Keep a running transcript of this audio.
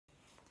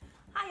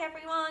Hi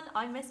everyone,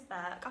 I'm Miss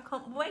Burke. I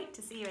can't wait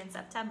to see you in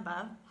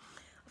September.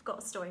 I've got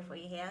a story for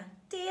you here.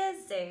 Dear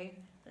Zoo,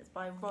 that's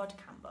by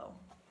Campbell.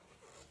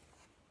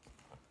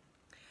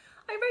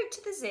 I wrote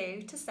to the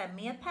zoo to send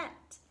me a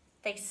pet.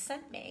 They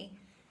sent me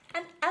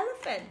an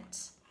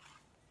elephant.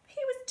 He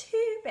was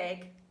too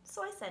big,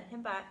 so I sent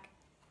him back.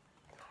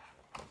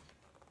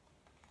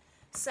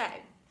 So,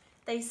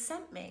 they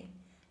sent me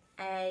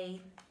a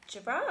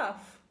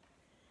giraffe.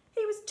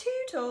 He was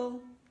too tall.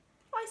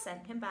 I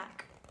sent him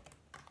back.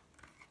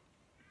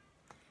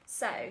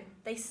 So,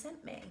 they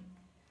sent me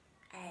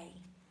a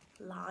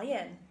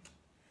lion.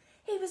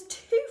 He was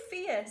too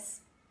fierce.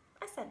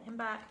 I sent him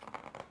back.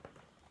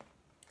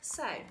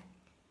 So,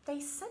 they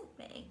sent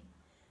me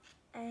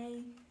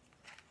a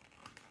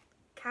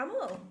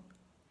camel.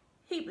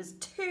 He was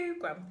too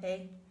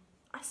grumpy.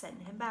 I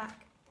sent him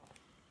back.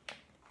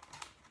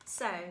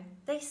 So,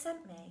 they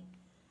sent me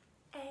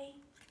a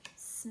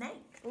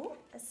snake. Oh,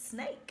 a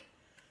snake.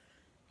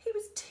 He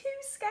was too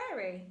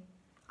scary.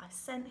 I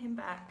sent him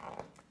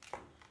back.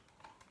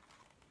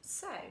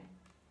 So,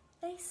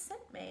 they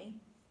sent me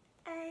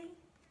a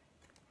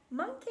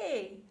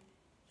monkey.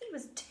 He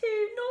was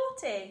too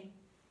naughty.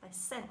 I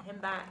sent him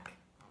back.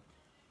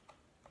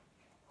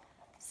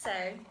 So,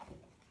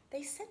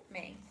 they sent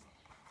me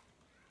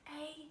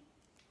a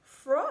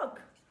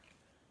frog.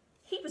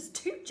 He was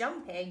too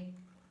jumpy.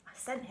 I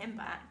sent him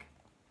back.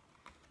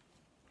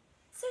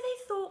 So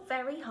they thought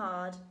very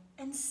hard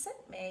and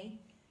sent me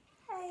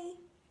a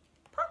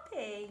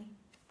puppy.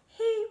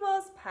 He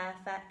was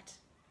perfect.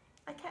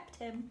 I kept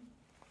him.